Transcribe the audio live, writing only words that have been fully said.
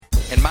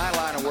In my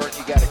line of work,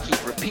 you got to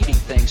keep repeating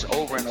things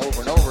over and over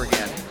and over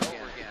again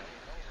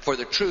for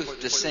the truth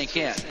to sink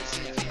in,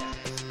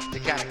 to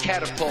kind of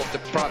catapult the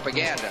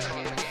propaganda.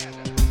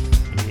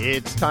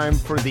 It's time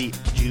for the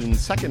June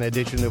 2nd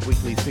edition of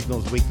Weekly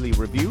Signals Weekly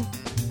Review,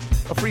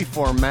 a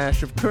free-form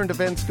mash of current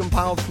events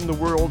compiled from the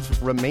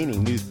world's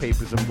remaining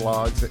newspapers and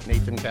blogs at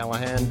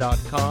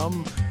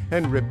nathancallahan.com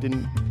and ripped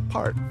in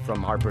part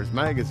from Harper's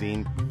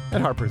Magazine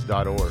at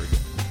harpers.org.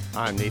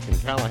 I'm Nathan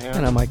Callahan.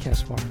 And I'm Mike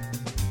Caspar.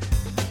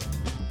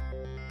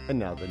 And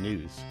now the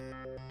news.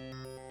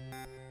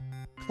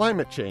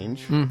 Climate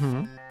change,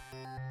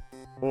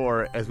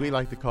 or as we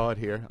like to call it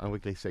here on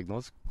Weekly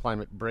Signals,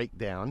 climate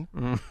breakdown,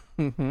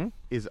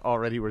 is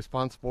already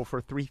responsible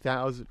for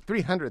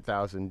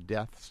 300,000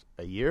 deaths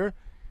a year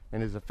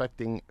and is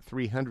affecting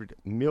 300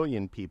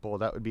 million people.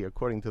 That would be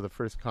according to the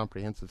first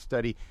comprehensive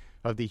study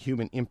of the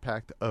human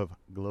impact of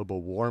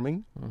global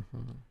warming.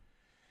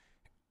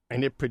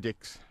 And it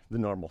predicts the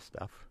normal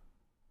stuff.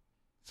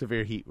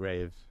 Severe heat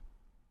waves,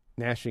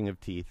 gnashing of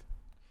teeth,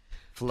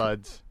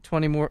 floods.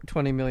 20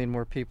 million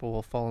more people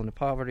will fall into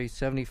poverty.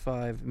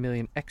 75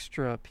 million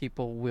extra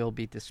people will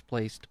be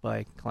displaced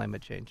by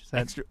climate change.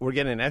 We're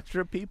getting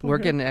extra people? We're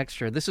getting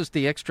extra. This is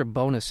the extra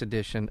bonus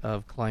edition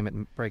of Climate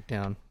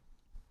Breakdown.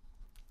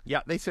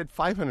 Yeah, they said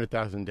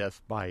 500,000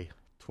 deaths by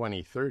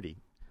 2030.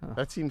 Huh.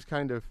 That seems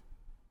kind of,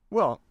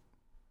 well,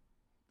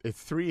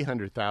 it's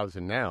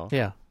 300,000 now.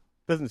 Yeah.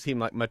 Doesn't seem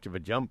like much of a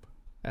jump.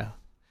 Yeah.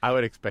 I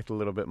would expect a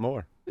little bit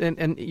more.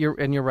 And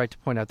you're right to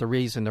point out the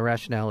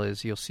rationale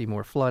is you'll see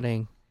more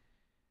flooding,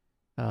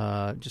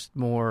 just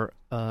more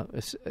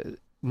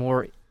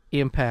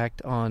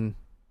impact on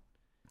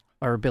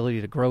our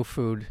ability to grow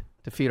food,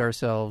 to feed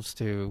ourselves,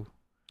 to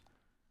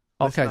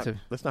kinds of.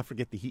 Let's not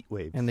forget the heat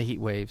waves. And the heat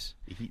waves.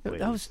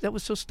 That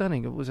was so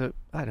stunning. It was 4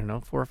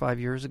 or 5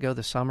 years ago.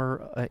 The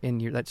summer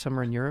that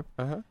summer in Europe.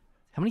 Uh-huh.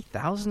 How many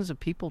thousands of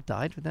people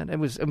died for that? It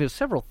was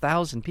several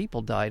thousand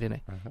people died in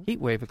a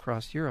heat wave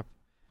across Europe,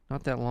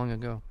 not that long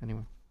ago.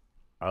 Anyway.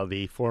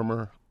 The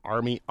former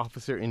Army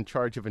officer in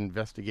charge of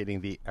investigating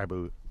the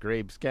Abu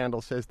Ghraib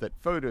scandal says that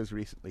photos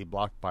recently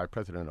blocked by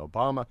President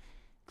Obama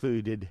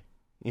included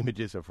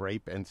images of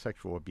rape and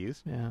sexual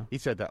abuse. Yeah. He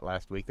said that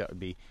last week. That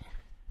would be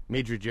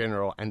Major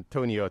General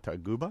Antonio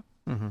Taguba.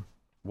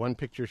 One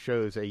picture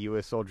shows a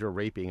U.S. soldier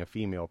raping a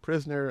female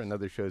prisoner.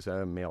 Another shows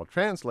a male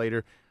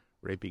translator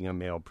raping a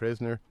male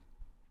prisoner.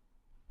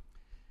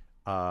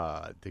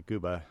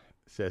 Taguba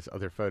says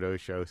other photos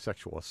show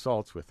sexual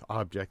assaults with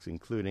objects,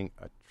 including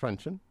a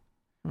truncheon.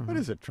 What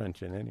is a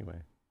truncheon, anyway?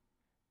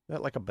 Is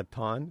that like a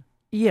baton?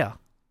 Yeah,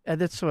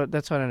 that's what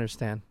I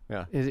understand.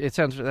 Yeah,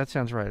 that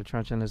sounds right. A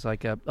truncheon is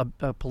like a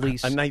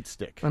police... A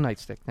nightstick. A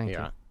nightstick, thank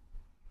you.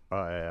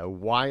 A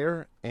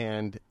wire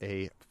and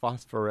a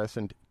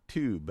phosphorescent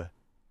tube.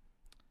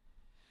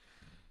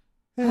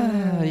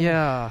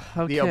 Yeah,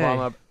 okay. The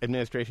Obama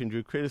administration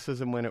drew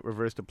criticism when it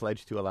reversed a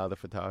pledge to allow the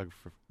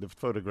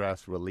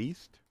photographs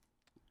released.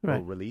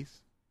 Right.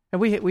 Release.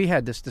 And we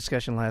had this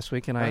discussion last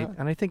week, and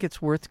I think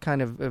it's worth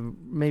kind of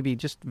maybe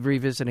just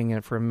revisiting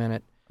it for a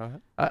minute.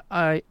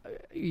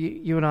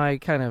 You and I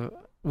kind of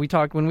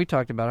when we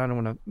talked about it, I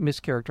don't want to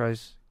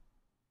mischaracterize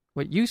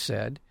what you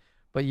said,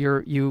 but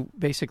you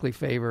basically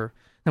favor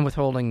them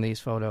withholding these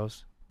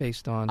photos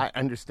based on. I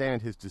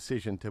understand his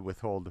decision to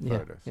withhold the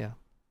photos. Yeah.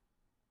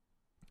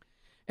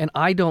 And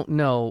I don't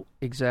know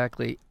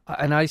exactly,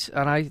 and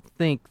I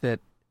think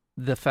that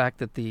the fact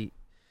that the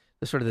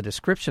sort of the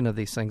description of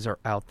these things are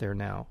out there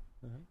now,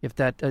 if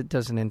that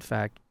doesn't in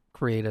fact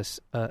create a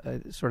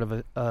sort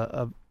of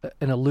an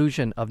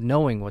illusion of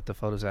knowing what the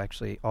photos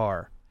actually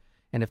are,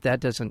 and if that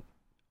doesn't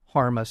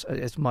harm us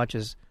as much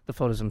as the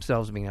photos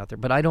themselves being out there.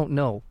 But I don't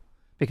know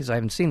because I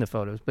haven't seen the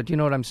photos. But you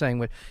know what I'm saying?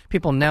 When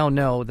people now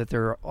know that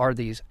there are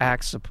these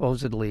acts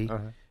supposedly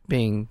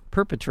being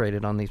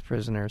perpetrated on these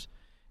prisoners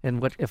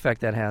and what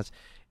effect that has.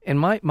 And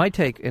my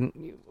take,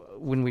 and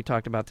when we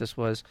talked about this,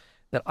 was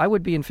that I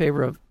would be in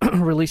favor of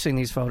releasing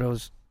these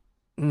photos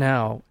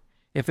now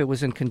if it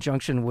was in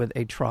conjunction with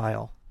a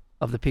trial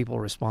of the people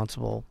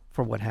responsible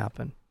for what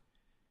happened.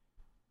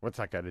 What's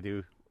that got to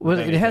do? Well,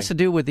 it has to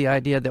do with the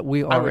idea that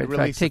we are, I would in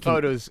release fact, taking the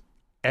photos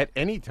at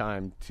any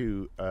time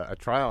to a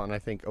trial, and I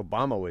think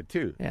Obama would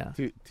too. Yeah.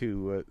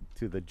 To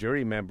the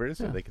jury members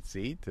so they could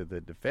see, to the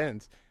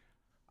defense.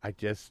 I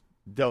just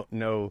don't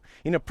know.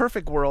 In a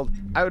perfect world,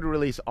 I would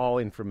release all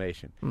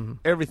information.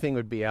 Everything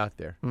would be out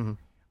there.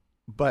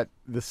 But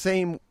the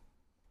same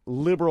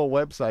liberal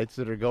websites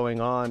that are going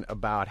on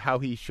about how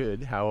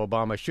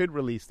Obama should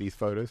release these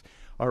photos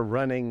are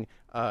running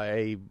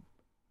a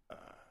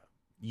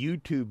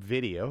YouTube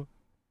video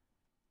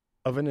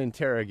of an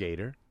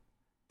interrogator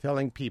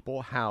telling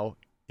people how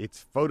it's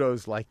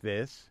photos like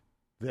this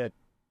that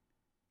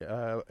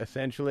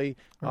essentially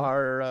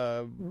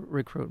are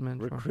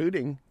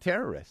recruiting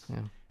terrorists.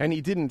 Yeah. And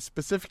he didn't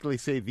specifically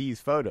say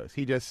these photos.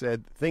 He just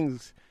said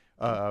things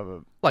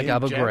like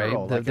Abu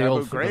Ghraib. Like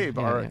Abu Ghraib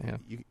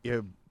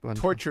are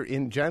torture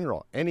in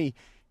general. Any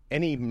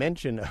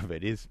mention of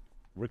it is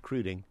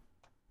recruiting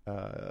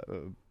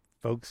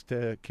folks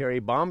to carry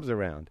bombs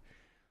around.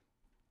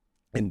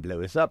 and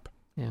blow us up.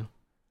 Yeah.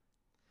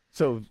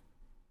 So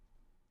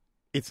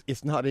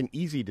it's not an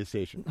easy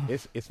decision.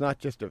 It's not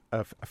just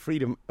a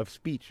freedom of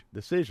speech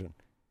decision,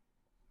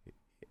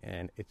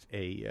 and it's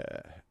a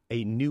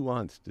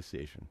nuanced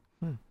decision.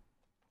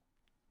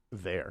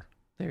 There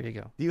you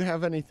go. Do you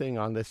have anything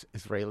on this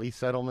Israeli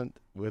settlement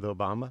with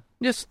Obama?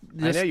 Just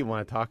I know you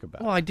want to talk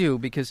about. Well, I do,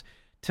 because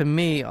to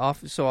me,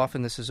 so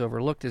often this is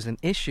overlooked as an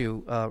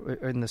issue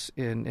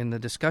in the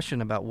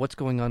discussion about what's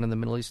going on in the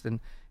Middle East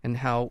and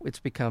how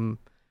we've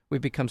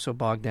become so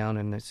bogged down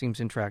and it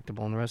seems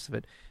intractable and the rest of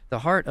it. The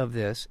heart of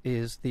this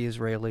is the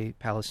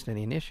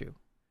Israeli-Palestinian issue,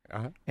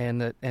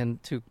 and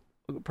to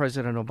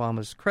President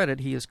Obama's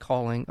credit, he is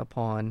calling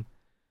upon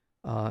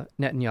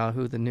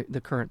Netanyahu,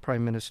 the current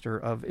Prime Minister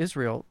of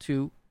Israel,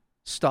 to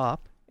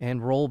stop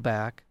and roll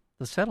back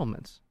the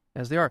settlements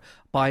as they are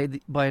by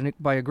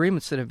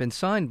agreements that have been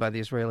signed by the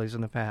Israelis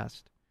in the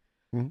past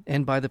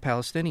and by the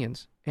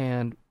Palestinians,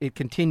 and it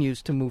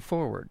continues to move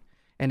forward,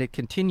 and it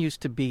continues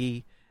to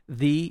be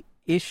the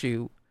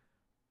issue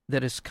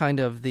that is kind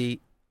of the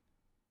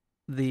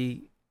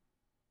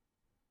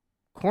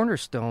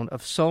cornerstone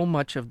of so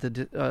much of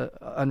the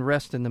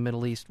unrest in the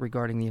Middle East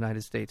regarding the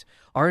United States.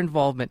 Our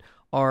involvement,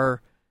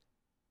 our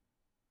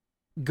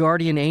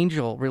guardian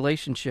angel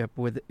relationship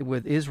with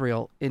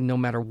Israel, in no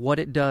matter what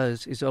it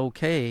does is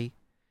okay,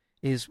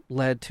 is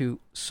led to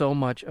so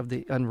much of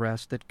the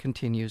unrest that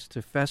continues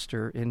to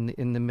fester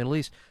in the Middle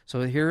East.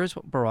 So here is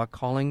Barak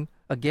calling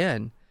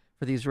again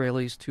for the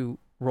Israelis to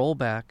roll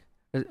back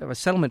a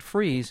settlement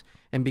freeze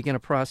and begin a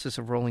process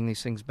of rolling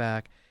these things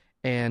back,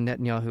 and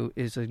Netanyahu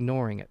is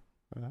ignoring it,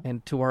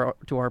 and to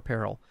our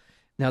peril.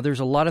 Now, there's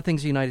a lot of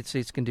things the United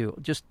States can do.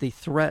 Just the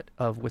threat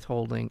of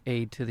withholding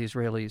aid to the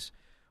Israelis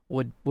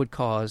would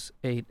cause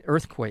an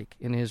earthquake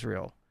in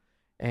Israel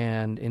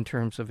and in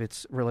terms of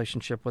its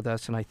relationship with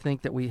us, and I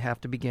think that we have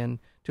to begin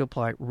to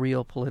apply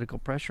real political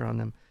pressure on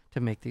them to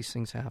make these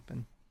things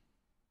happen.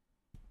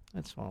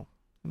 That's all.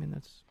 I mean,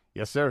 that's...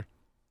 Yes, sir.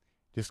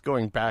 Just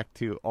going back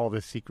to all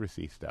the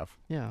secrecy stuff.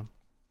 Yeah.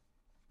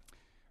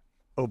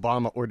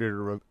 Obama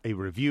ordered a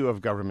review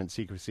of government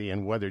secrecy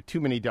and whether too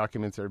many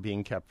documents are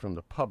being kept from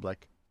the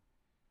public,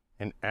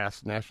 and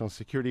asked National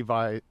Security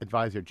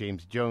Advisor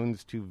James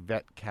Jones to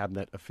vet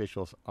cabinet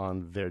officials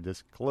on their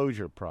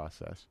disclosure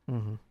process.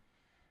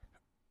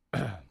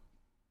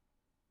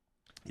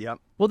 Yep.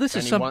 Well, this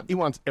and is he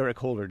wants Eric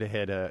Holder to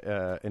head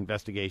a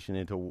investigation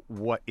into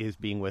what is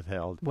being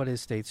withheld. What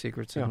is state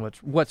secrets and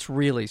what's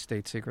really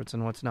state secrets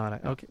and what's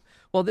not. Okay.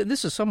 Well,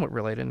 this is somewhat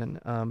related. And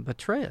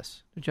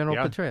Petraeus, General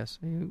Petraeus,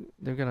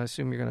 they're going to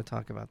assume you're going to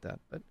talk about that.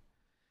 But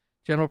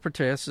General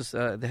Petraeus is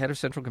the head of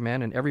Central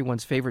Command and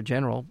everyone's favorite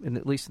general,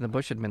 at least in the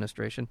Bush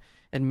administration,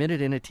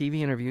 admitted in a TV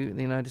interview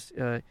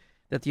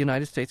that the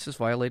United States has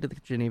violated the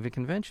Geneva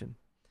Convention.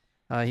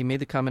 He made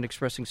the comment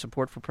expressing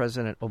support for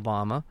President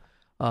Obama.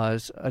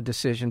 A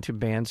decision to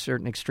ban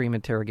certain extreme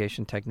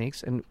interrogation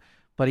techniques,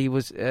 but he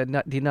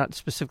did not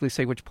specifically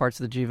say which parts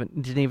of the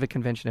Geneva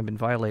Convention have been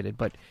violated.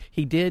 But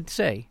he did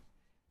say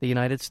the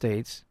United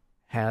States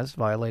has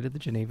violated the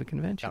Geneva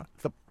Convention.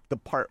 Yeah, the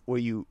part where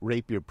you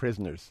rape your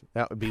prisoners,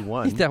 that would be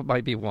one. That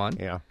might be one.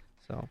 Yeah.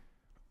 So,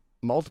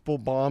 multiple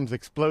bombs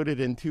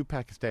exploded in 2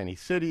 Pakistani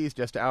cities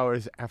just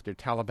hours after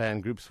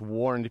Taliban groups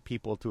warned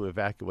people to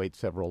evacuate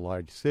several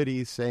large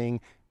cities,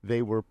 saying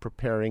they were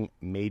preparing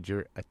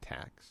major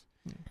attacks.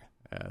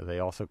 They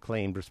also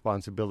claimed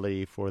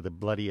responsibility for the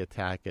bloody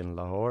attack in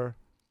Lahore,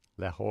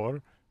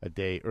 a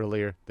day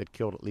earlier, that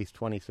killed at least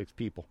 26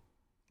 people.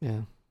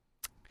 Yeah.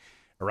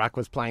 Iraq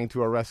was planning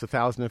to arrest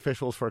 1,000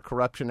 officials for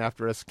corruption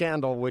after a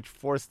scandal which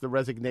forced the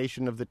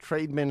resignation of the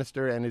trade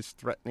minister and is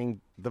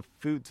threatening the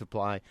food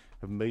supply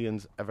of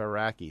millions of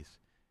Iraqis.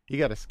 You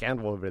got a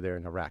scandal over there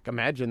in Iraq.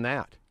 Imagine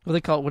that. What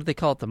do they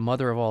call it? The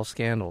mother of all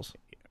scandals.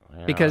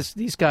 Yeah. Because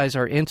these guys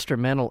are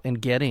instrumental in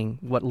getting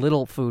what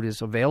little food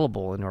is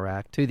available in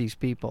Iraq to these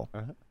people,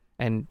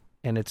 and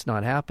it's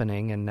not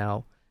happening. And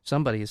now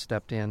somebody has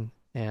stepped in,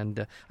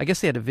 and I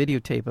guess they had a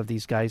videotape of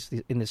these guys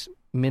in this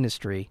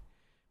ministry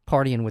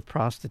partying with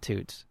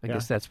prostitutes. I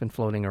guess that's been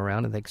floating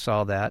around, and they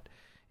saw that.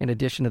 In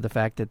addition to the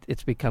fact that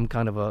it's become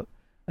kind of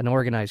an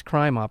organized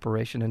crime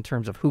operation in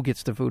terms of who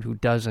gets the food, who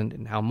doesn't,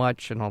 and how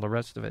much, and all the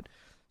rest of it.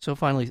 So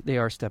finally, they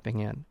are stepping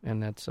in,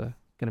 and that's going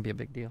to be a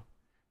big deal.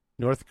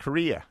 North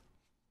Korea.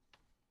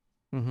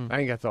 I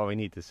think that's all we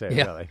need to say,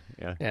 really.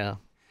 Yeah.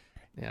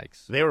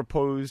 Yikes. They were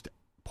poised.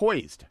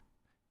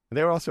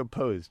 They were also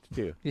posed,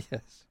 too.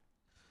 Yes.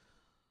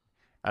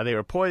 They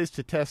were poised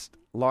to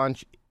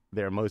launch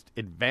their most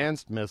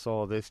advanced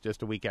missile, this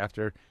just a week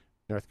after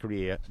North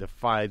Korea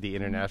defied the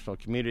international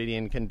community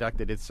and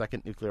conducted its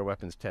second nuclear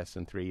weapons test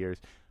in 3 years.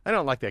 I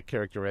don't like that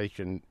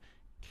characterization,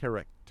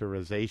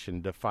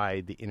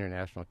 defied the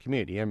international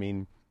community. I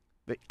mean,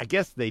 I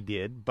guess they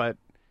did, but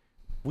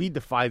we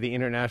defy the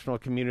international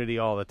community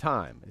all the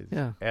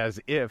time, as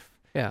if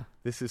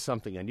this is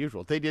something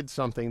unusual. They did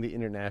something the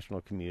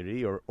international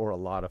community or a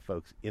lot of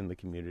folks in the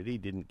community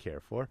didn't care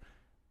for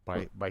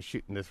by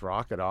shooting this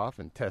rocket off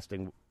and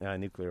testing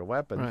nuclear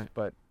weapons. Right.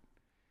 But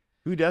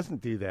who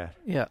doesn't do that?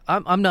 Yeah,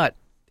 I'm not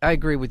I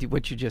agree with you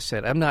what you just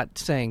said. I'm not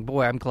saying,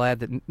 boy, I'm glad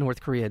that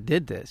North Korea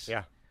did this.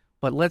 Yeah.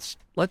 But let's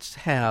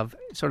have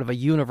sort of a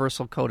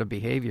universal code of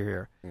behavior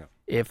here. Yeah.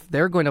 If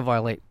they're going to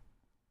violate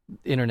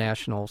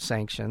international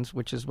sanctions,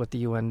 which is what the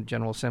UN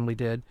General Assembly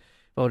did,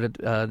 voted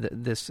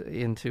this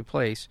into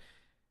place,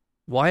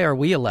 why are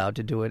we allowed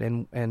to do it?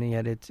 And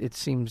yet it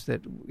seems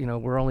that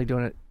we're only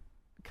doing it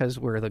because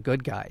we're the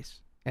good guys,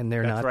 and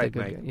they're That's not right, the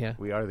good Mike. guys. Yeah,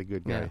 We are the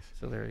good guys. Yeah,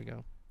 so there you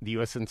go. The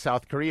U.S. and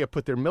South Korea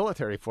put their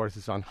military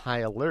forces on high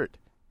alert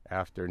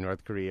after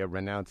North Korea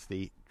renounced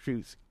the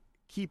truce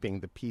keeping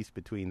the peace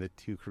between the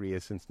two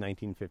Koreas since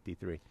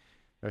 1953.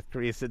 North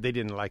Korea said they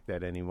didn't like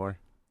that anymore.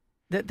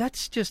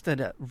 That's just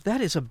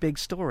that is a big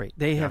story.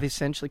 They have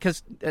essentially,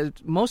 because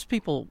most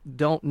people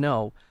don't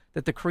know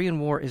that the Korean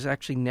War is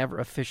actually never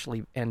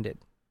officially ended,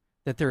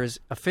 that there is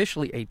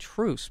officially a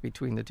truce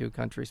between the two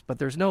countries, but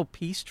there's no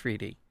peace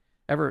treaty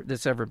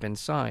that's ever been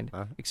signed,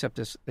 except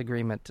this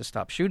agreement to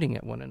stop shooting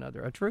at one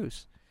another, a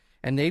truce.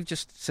 And they've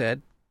just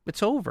said,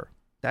 it's over.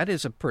 That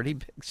is a pretty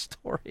big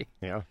story.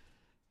 Yeah.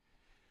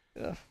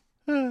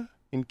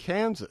 In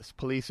Kansas,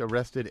 police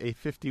arrested a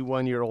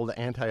 51-year-old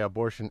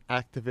anti-abortion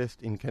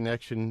activist in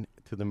connection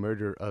to the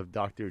murder of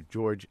Dr.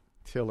 George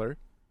Tiller,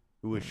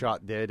 who was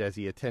shot dead as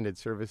he attended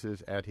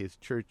services at his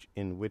church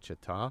in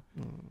Wichita.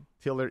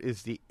 Tiller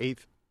is the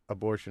 8th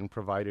abortion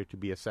provider to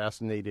be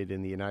assassinated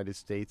in the United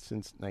States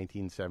since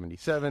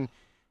 1977.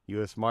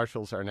 U.S.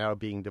 Marshals are now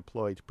being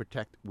deployed to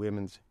protect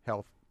women's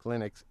health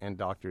clinics and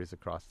doctors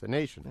across the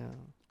nation.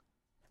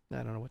 I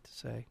don't know what to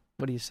say.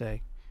 What do you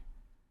say?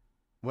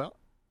 Well,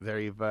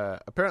 they've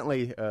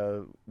apparently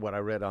what I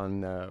read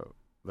on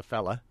the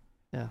fella,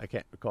 I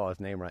can't recall his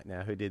name right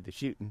now, who did the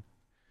shooting,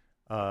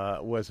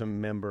 was a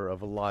member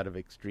of a lot of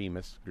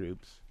extremist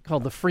groups.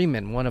 Called the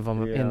Freemen, one of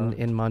them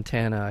in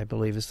Montana, I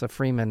believe. It's the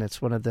Freemen.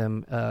 It's one of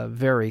them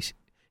very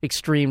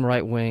extreme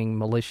right-wing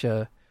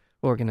militia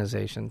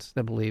organizations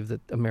that believe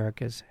that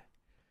America's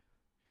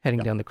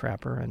heading down the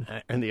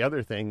crapper. And the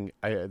other thing,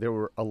 there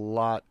were a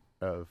lot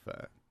of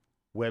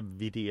web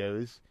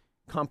videos,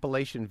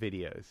 compilation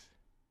videos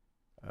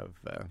of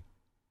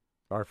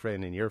our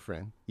friend and your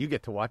friend. You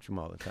get to watch them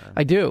all the time.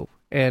 I do.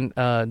 And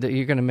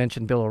you're going to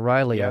mention Bill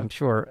O'Reilly, I'm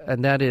sure.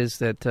 And that is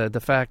that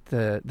the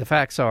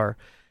facts are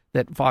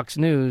that Fox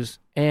News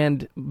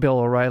and Bill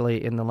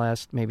O'Reilly in the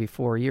last maybe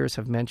 4 years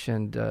have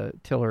mentioned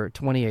Tiller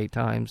 28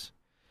 times.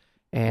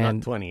 And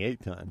not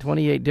 28 times.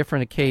 28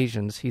 different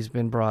occasions he's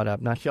been brought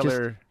up. Not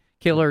Killer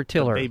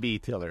Tiller. Baby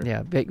Tiller.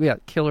 Yeah,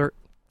 Killer.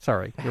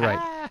 Sorry, you're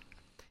right.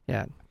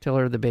 Yeah,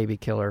 Tiller the baby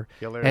killer.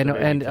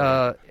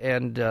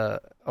 And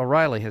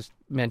O'Reilly has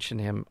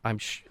mentioned him.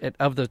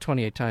 Of the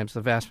 28 times,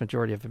 the vast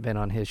majority have been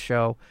on his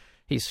show.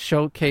 He's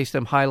showcased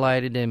him,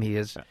 highlighted him. He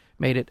has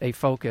made it a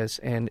focus,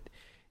 and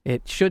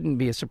it shouldn't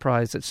be a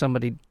surprise that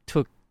somebody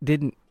took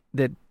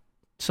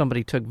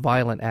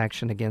violent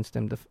action against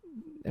him.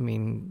 I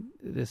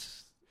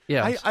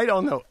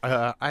don't know.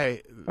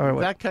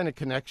 That kind of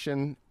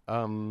connection.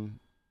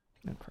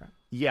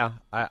 Yeah,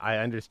 I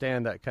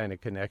understand that kind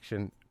of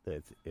connection.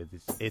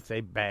 It's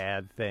a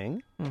bad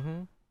thing,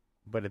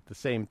 but at the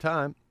same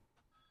time,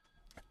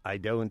 I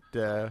don't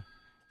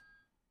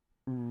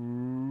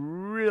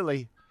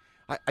really.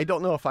 I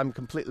don't know if I'm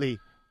completely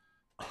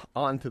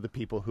on to the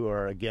people who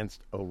are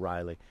against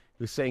O'Reilly,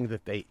 who's saying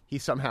that he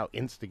somehow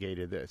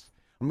instigated this.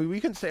 I mean, we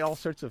can say all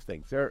sorts of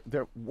things.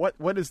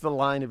 What is the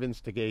line of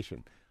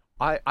instigation?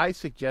 I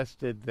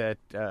suggested that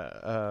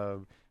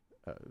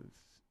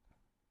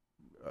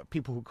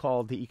people who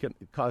caused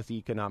the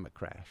economic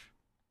crash.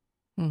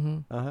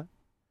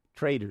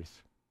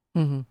 Traders.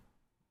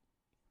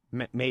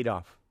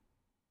 Madoff.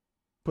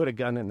 Put a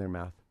gun in their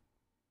mouth.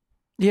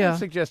 Yeah. I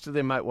suggested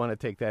they might want to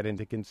take that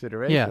into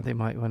consideration. Yeah, they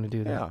might want to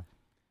do that. Yeah.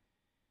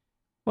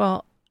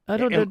 Well, I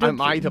don't.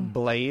 Am I to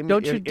blame?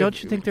 Don't you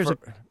think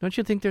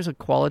there's a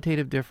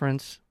qualitative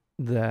difference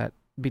that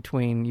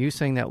between you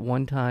saying that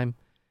one time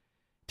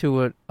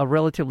to a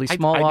relatively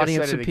small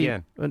audience of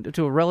people,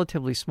 to a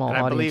relatively small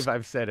audience, I believe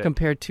I've said it,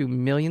 compared to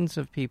millions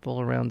of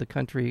people around the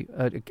country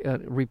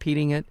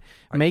repeating it,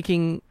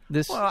 making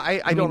this. Well,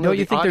 I don't know.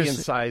 The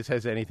audience size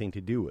has anything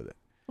to do with it.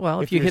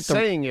 Well, if you're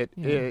saying it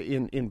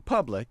in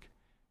public,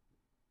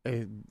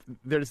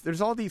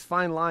 there's all these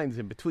fine lines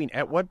in between.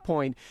 At what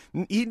point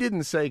he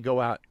didn't say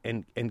go out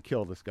and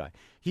kill this guy.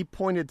 He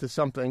pointed to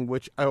something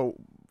which,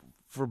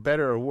 for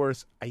better or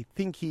worse, I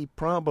think he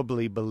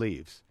probably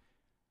believes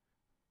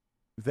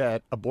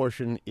that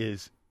abortion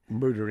is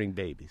murdering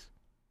babies.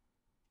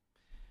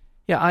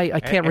 Yeah, I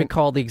can't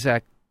recall the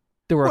exact.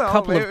 There were a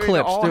couple of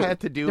clips. It all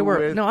had to do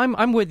with. No,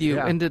 I'm with you,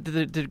 and the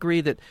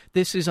degree that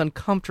this is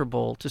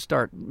uncomfortable to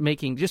start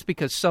making just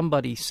because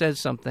somebody says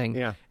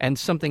something, and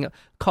something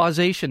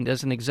causation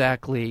doesn't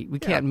exactly. We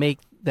can't make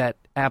that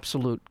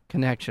absolute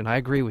connection. I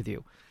agree with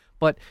you,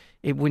 but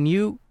when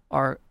you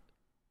are.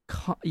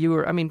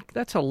 I mean,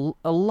 that's a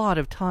lot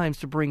of times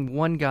to bring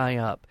one guy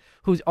up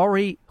who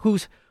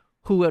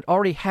had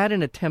already had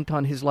an attempt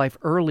on his life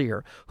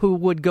earlier, who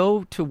would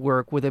go to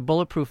work with a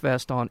bulletproof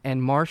vest on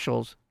and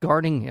marshals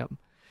guarding him,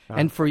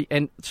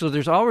 and so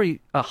there's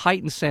already a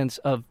heightened sense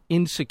of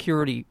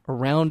insecurity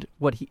around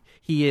what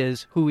he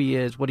is, who he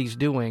is, what he's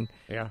doing.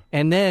 Yeah.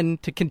 And then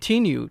to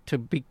continue to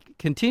beat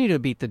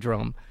the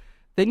drum,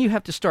 then you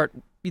have to start.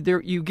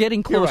 You're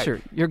getting closer.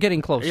 Right. You're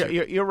getting closer.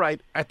 You're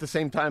right. At the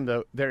same time,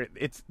 though, there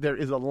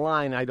is a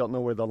line. I don't know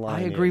where the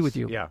line is. I agree with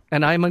you. Yeah.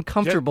 And I'm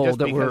uncomfortable just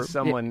that because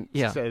someone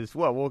yeah. says,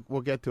 "Well,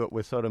 we'll get to it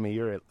with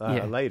Sotomayor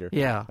later."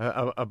 Yeah.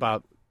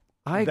 About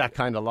that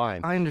kind of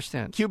line. I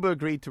understand. Cuba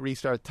agreed to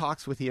restart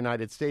talks with the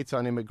United States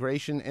on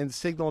immigration and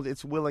signaled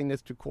its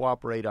willingness to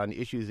cooperate on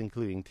issues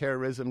including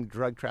terrorism,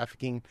 drug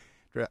trafficking,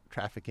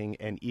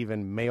 and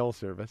even mail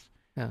service.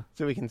 Yeah.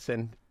 So we can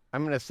send.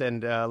 I'm going to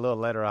send a little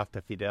letter off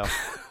to Fidel.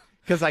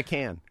 Because I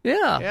can.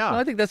 Yeah. Yeah. Well,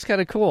 I think that's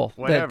kind of cool.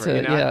 Whatever.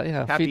 That,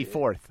 yeah. Happy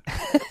 4th.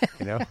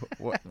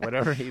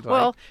 Whatever he'd like.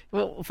 Well,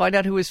 we'll find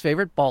out who his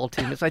favorite ball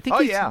team is. I think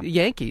he's the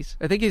Yankees.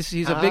 I think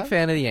he's a big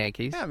fan of the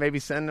Yankees. Yeah, maybe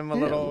send him a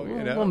little,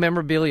 little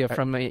memorabilia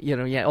from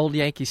old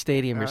Yankee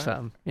Stadium or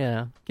something.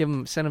 Yeah.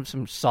 Send him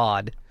some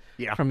sod.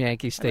 Yeah. From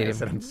Yankee Stadium.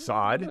 Send him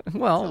sod.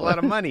 Well, that's a lot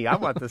of money. I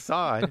want the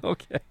sod.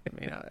 Okay.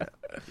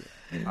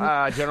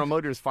 General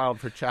Motors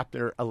filed for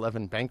Chapter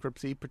 11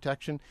 bankruptcy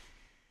protection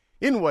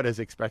in what is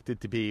expected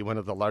to be one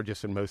of the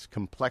largest and most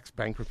complex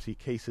bankruptcy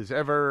cases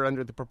ever.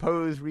 Under the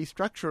proposed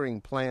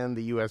restructuring plan,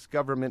 the U.S.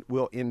 government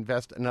will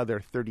invest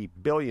another $30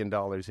 billion in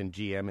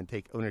GM and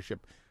take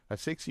ownership of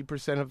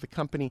 60% of the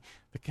company.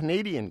 The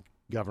Canadian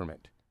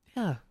government,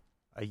 a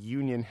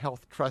Union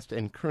Health Trust,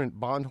 and current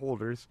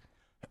bondholders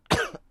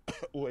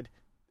would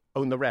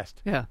own the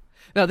rest. Yeah.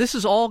 Now,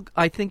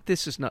 I think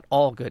this is not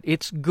all good.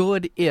 It's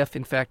good if,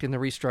 in fact, in the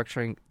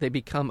restructuring, they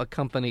become a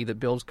company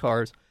that builds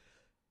cars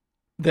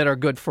that are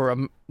good for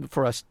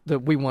us that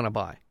we want to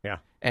buy. Yeah.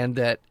 And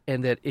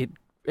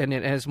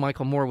as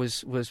Michael Moore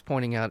was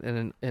pointing out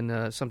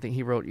in something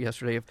he wrote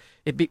yesterday,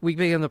 we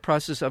begin the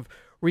process of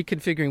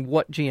reconfiguring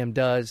what GM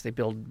does. They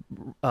build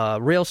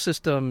rail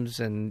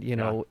systems and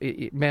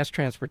mass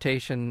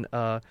transportation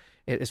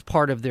as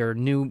part of their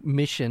new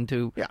mission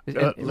to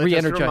re-energize. Let's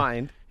just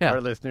remind our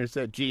listeners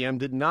that GM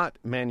did not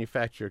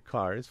manufacture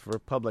cars for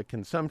public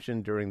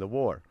consumption during the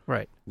war.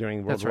 Right.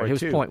 During World War II.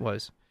 His point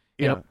was.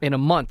 In a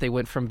month, they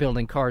went from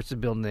building cars to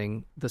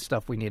building the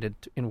stuff we needed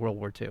in World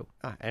War II.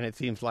 And it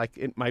seems like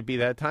it might be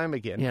that time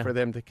again for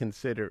them to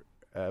consider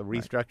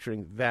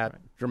restructuring that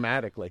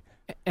dramatically.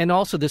 And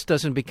also, this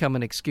doesn't become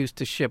an excuse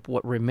to ship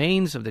what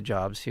remains of the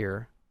jobs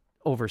here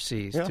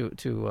overseas to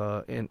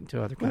other countries.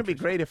 Wouldn't it be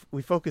great if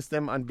we focused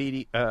them on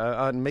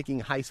making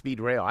high-speed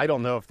rail? I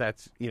don't know if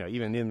that's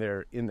even in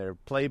their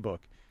playbook.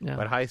 Yeah.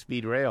 But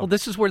high-speed rail. Well,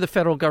 this is where the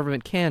federal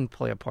government can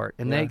play a part,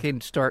 and they can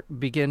start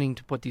beginning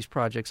to put these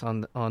projects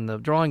on the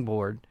drawing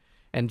board,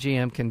 and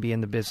GM can be in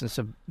the business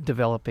of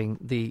developing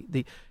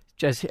the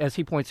as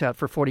he points out,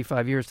 for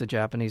 45 years the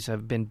Japanese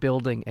have been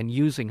building and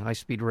using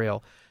high-speed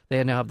rail.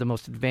 They now have the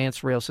most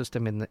advanced rail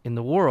system in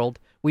the world.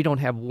 We don't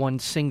have one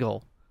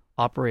single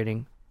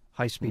operating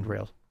high-speed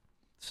rail,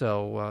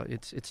 so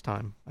it's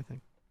time, I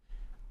think.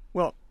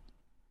 Well,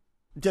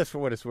 just for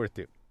what it's worth,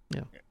 too.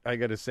 Yeah, I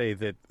got to say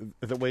that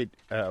the way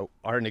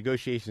our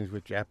negotiations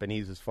with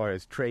Japanese as far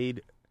as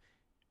trade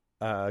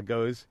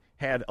goes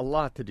had a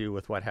lot to do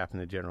with what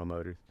happened to General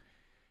Motors,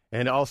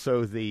 and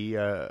also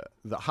the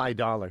high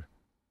dollar,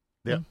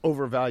 the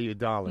overvalued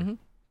dollar,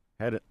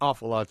 had an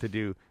awful lot to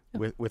do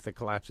with the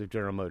collapse of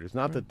General Motors.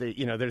 Not that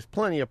there's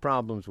plenty of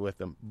problems with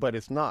them, but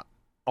it's not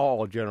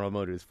all General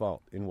Motors'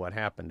 fault in what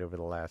happened over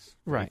the last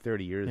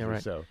 30 years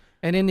or so.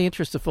 And in the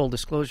interest of full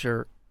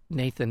disclosure,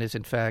 Nathan is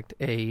in fact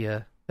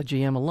a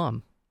GM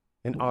alum.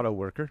 An auto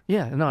worker?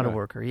 Yeah, an auto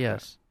worker,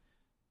 yes.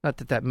 Yeah. Not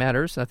that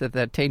matters, not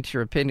that taints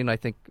your opinion, I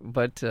think,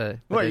 but...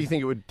 well, you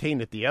think it would taint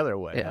it the other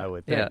way, I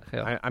would think.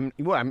 Yeah.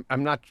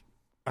 I'm not...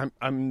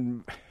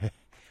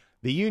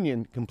 The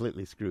union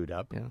completely screwed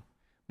up. Yeah.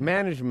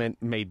 Management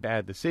made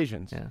bad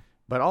decisions. Yeah.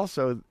 But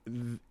also,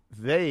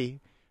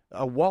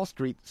 Wall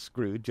Street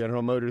screwed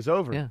General Motors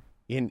over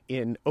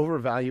in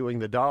overvaluing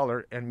the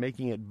dollar and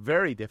making it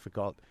very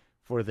difficult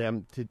for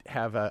them to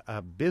have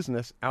a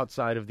business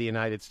outside of the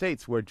United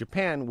States, where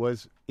Japan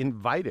was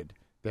invited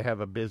to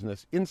have a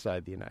business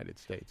inside the United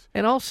States.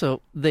 And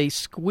also, they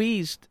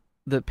squeezed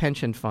the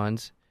pension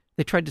funds.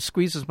 They tried to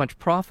squeeze as much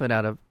profit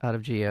out of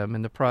GM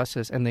in the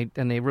process, and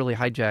they really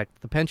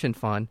hijacked the pension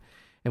fund.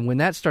 And when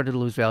that started to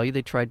lose value,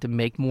 they tried to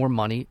make more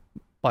money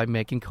by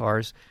making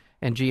cars.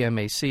 And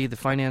GMAC, the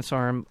finance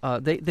arm,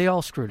 they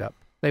all screwed up.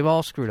 They've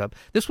all screwed up.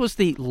 This was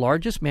the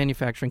largest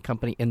manufacturing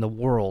company in the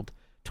world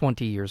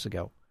 20 years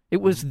ago.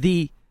 It was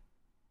the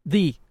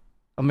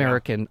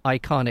American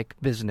iconic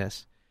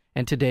business,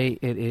 and today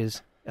it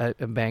is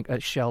a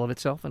shell of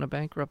itself and a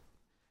bankrupt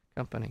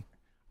company.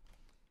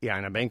 Yeah,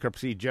 and a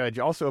bankruptcy judge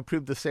also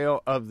approved the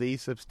sale of the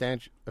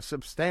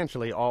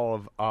substantially all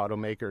of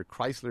automaker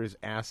Chrysler's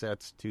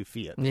assets to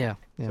Fiat. Yeah.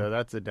 So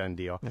that's a done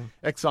deal.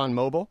 Yeah.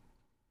 ExxonMobil,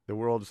 the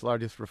world's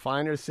largest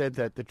refiner, said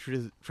that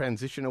the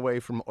transition away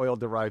from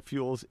oil-derived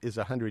fuels is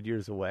 100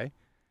 years away.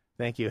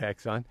 Thank you,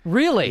 Hexon.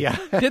 Really? Yeah.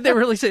 Did they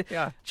really say?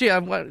 Yeah. Gee,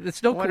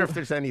 it's no. I wonder if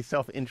there's any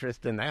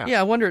self-interest in that.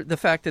 Yeah, I wonder the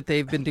fact that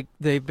they've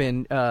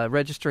been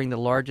registering the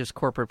largest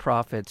corporate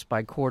profits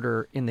by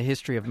quarter in the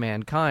history of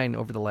mankind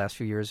over the last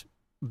few years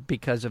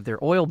because of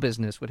their oil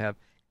business would have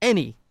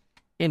any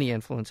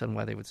influence on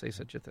why they would say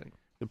such a thing.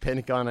 The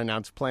Pentagon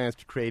announced plans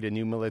to create a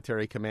new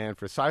military command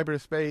for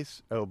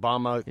cyberspace.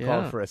 Obama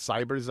called for a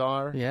cyber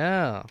czar.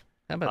 Yeah.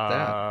 How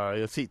about that?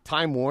 You'll see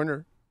Time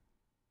Warner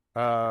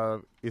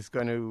is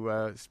going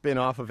to spin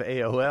off of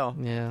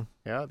AOL. Yeah.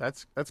 Yeah,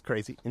 that's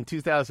crazy. In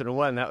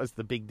 2001, that was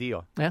the big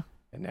deal. Yeah.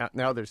 And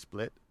now they're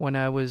split. When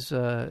I was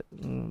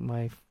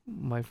my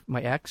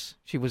ex,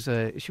 she was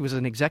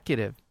an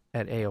executive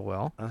at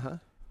AOL. Uh-huh.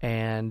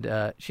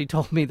 And she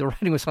told me the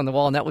writing was on the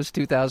wall, and that was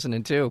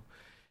 2002.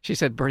 She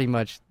said pretty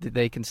much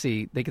they could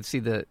see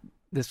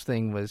this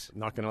thing was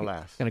not going to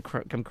last. Going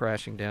to come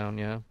crashing down.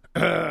 Yeah.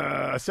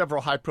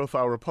 Several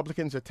high-profile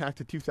Republicans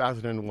attacked a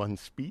 2001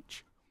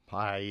 speech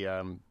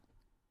by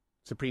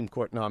Supreme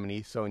Court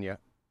nominee Sonia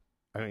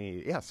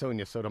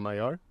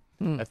Sotomayor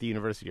at the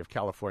University of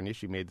California.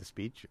 She made the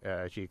speech.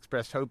 She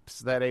expressed hopes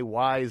that a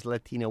wise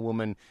Latina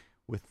woman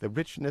with the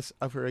richness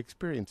of her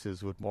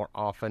experiences would more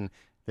often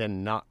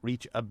than not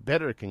reach a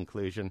better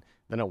conclusion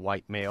than a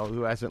white male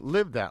who hasn't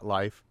lived that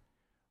life.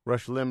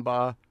 Rush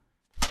Limbaugh.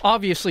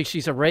 Obviously,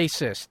 she's a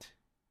racist.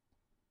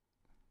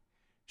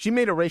 She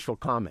made a racial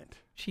comment.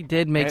 She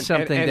did make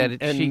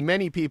and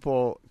many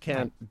people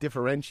can't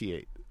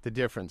differentiate the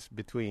difference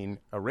between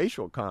a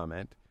racial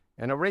comment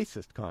and a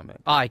racist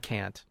comment. I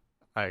can't.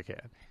 I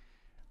can.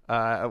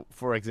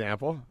 For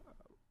example,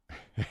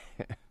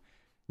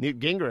 Newt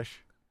Gingrich,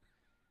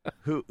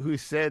 who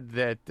said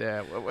that,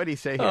 what did he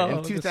say here?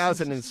 In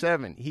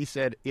 2007, he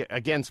said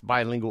against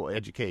bilingual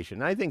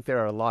education. I think there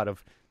are a lot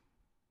of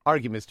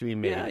arguments to be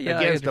made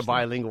against a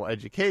bilingual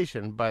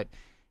education, but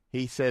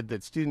he said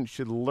that students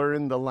should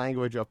learn the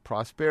language of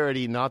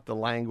prosperity, not the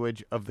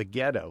language of the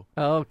ghetto.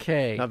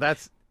 Okay. Now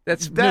that's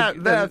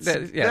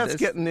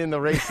getting in the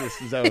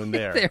racist zone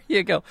there. There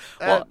you go.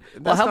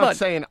 That's how not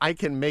saying I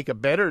can make a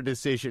better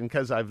decision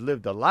because I've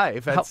lived a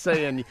life. That's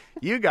saying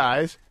you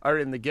guys are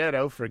in the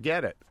ghetto.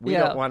 Forget it. We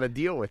don't want to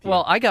deal with you.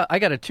 Well, I got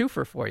a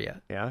twofer for you.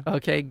 Yeah.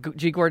 Okay.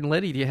 G. Gordon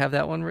Liddy. Do you have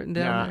that one written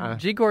down? Nuh-uh.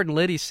 G. Gordon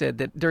Liddy said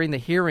that during the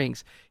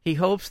hearings, he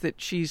hopes that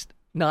she's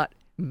not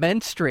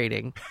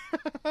menstruating,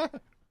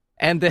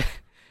 and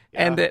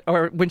that,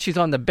 or when she's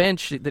on the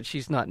bench, that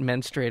she's not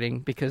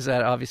menstruating, because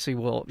that obviously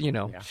will,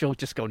 she'll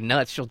just go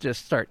nuts. She'll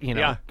just start,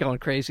 going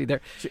crazy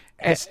there.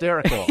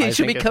 Hysterical.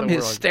 She'll become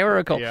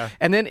hysterical. Yeah.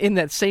 And then in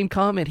that same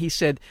comment, he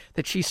said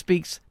that she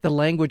speaks the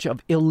language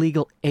of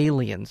illegal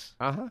aliens.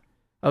 Uh-huh.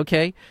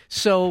 Okay?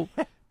 So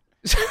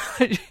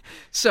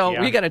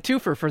we got a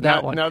twofer for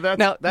that one. No,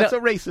 that's a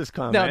racist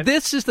comment. Now,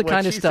 this is the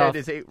kind of stuff. What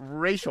she said is a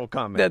racial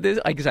comment.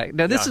 Exactly.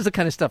 Now, this is the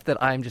kind of stuff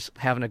that I'm just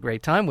having a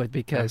great time with,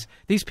 because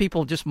these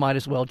people just might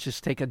as well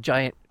just take a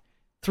giant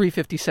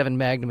 .357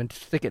 Magnum and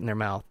stick it in their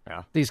mouth,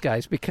 these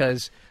guys,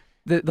 because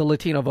the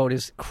Latino vote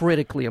is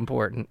critically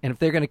important. And if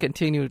they're going to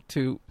continue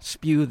to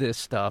spew this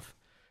stuff,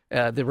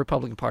 the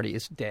Republican Party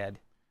is dead.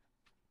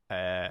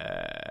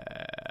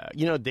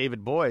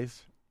 David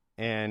Boies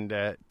and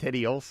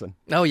Teddy Olson.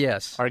 Oh,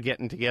 yes. Are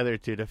getting together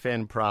to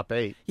defend Prop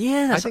 8.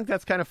 Yes. I think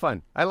that's kind of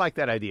fun. I like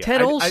that idea.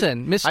 Ted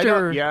Olson,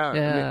 Mr.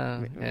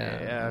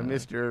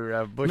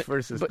 Mr. Bush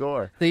versus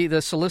Gore.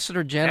 The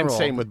Solicitor General. And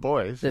same with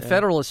Boies. The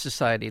Federalist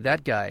Society,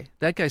 that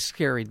guy's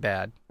scary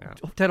bad. Yeah.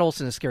 Ted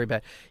Olson is scary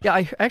bad. Yeah,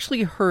 I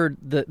actually heard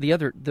the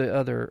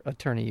other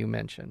attorney you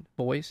mentioned,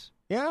 Boies.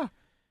 Yeah.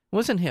 It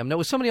wasn't him. No, it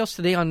was somebody else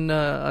today on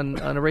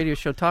a radio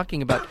show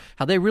talking about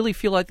how they really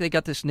feel like they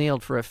got this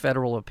nailed for a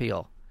federal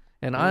appeal.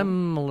 And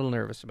I'm a little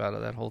nervous about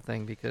that whole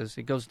thing, because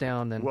it goes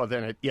down and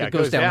it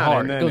goes down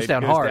hard. It goes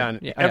down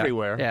hard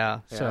everywhere. Yeah.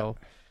 So,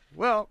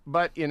 well,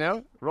 but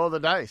roll the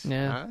dice.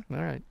 Yeah.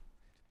 All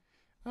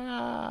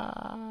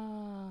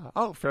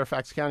right.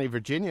 Fairfax County,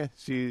 Virginia,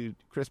 sued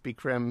Krispy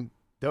Kreme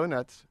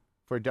donuts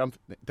for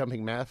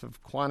dumping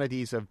massive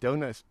quantities of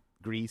donut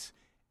grease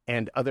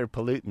and other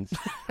pollutants.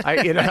 I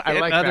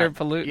like other that.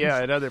 Pollutants. Yeah,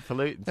 and other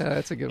pollutants.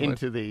 That's a good one.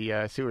 Into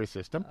the sewer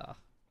system.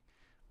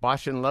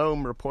 Bausch &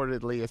 Lomb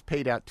reportedly has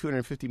paid out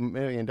 $250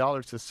 million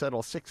to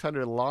settle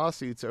 600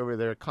 lawsuits over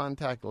their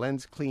contact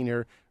lens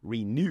cleaner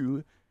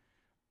Renew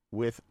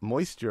with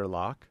Moisture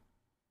Lock,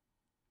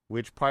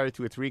 which prior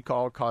to its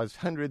recall caused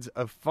hundreds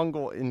of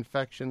fungal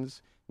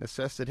infections,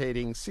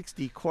 necessitating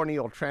 60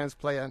 corneal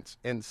transplants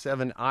and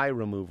 7 eye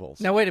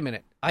removals. Now, wait a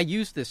minute. I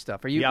use this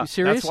stuff. Are you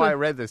serious? That's why I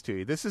read this to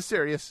you. This is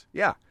serious.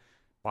 Yeah.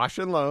 Bausch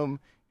 &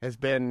 Lomb has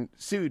been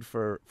sued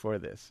for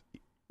this.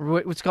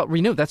 What's called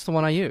Renew? That's the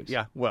one I use.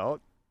 Yeah. Well,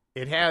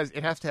 it has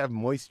to have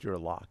Moisture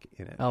Lock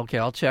in it. Okay,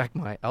 I'll check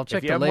the label.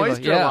 If you have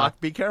Moisture Lock,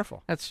 be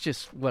careful. That's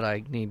just what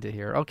I need to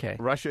hear. Okay.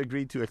 Russia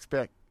agreed to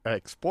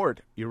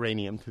export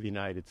uranium to the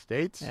United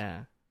States.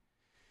 Yeah.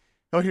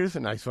 Oh, here's a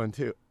nice one,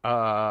 too.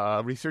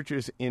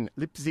 Researchers in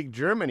Leipzig,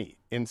 Germany,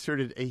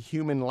 inserted a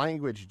human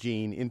language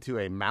gene into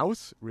a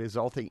mouse,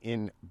 resulting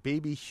in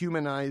baby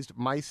humanized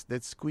mice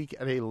that squeak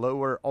at a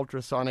lower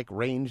ultrasonic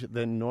range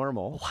than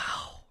normal.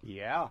 Wow.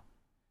 Yeah.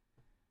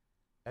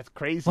 That's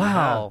crazy.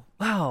 Wow.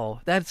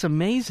 Wow. That's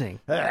amazing.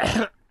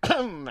 Huh?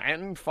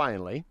 And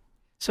finally.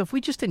 So if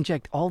we just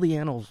inject all the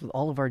animals with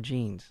all of our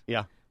genes,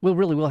 Yeah.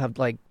 we'll have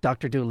like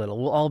Dr. Doolittle.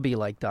 We'll all be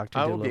like Dr.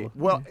 Doolittle.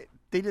 Well,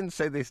 they didn't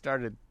say they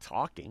started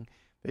talking.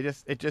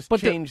 It just But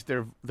changed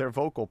their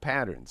vocal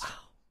patterns. Wow.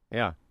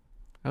 Yeah.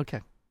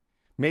 Okay.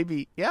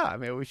 Maybe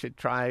we should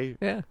try.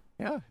 Yeah.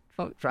 Yeah.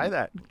 Oh, Try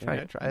that.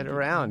 try Try it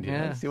around.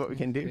 Yeah. See what we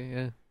can do.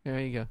 Yeah. There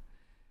you go.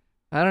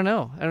 I don't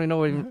know. I don't know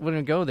where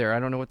to go there. I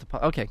don't know what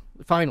to. Okay.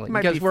 Finally, It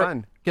might because be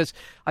fun. Because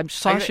I'm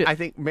Sasha. I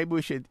think maybe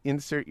we should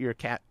insert your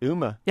cat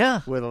Uma.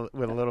 Yeah. With a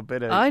little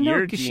bit of I know,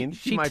 your 'cause genes.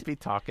 She might be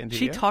talking to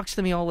She you. talks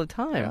to me all the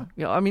time. Yeah.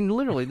 You know, I mean,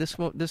 literally, this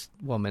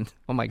woman.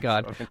 Oh my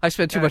God, I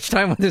spent too much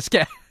time with this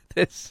cat.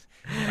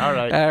 All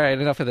right. All right.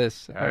 Enough of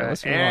this. All right.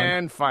 Let's move on.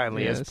 And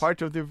finally, as Yes.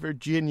 part of the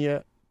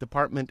Virginia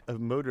Department of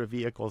Motor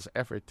Vehicles'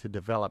 effort to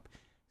develop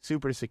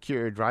super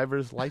secure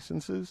driver's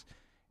licenses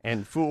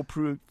and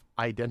foolproof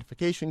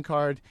identification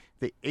card,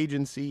 the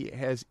agency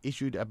has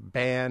issued a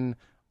ban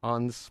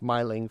on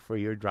smiling for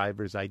your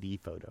driver's ID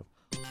photo.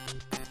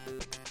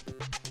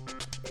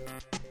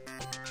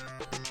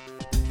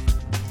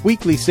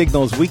 Weekly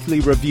Signals Weekly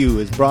Review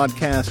is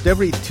broadcast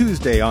every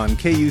Tuesday on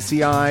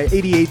KUCI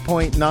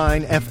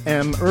 88.9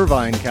 FM,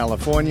 Irvine,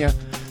 California.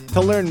 To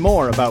learn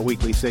more about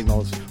Weekly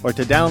Signals or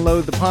to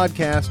download the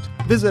podcast,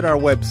 visit our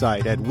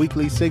website at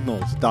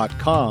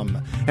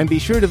weeklysignals.com. And be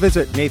sure to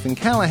visit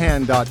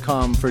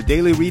nathancallahan.com for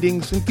daily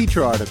readings and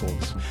feature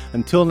articles.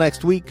 Until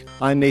next week,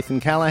 I'm Nathan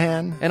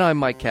Callahan. And I'm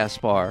Mike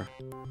Kaspar,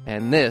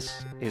 and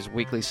this is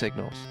Weekly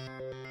Signals.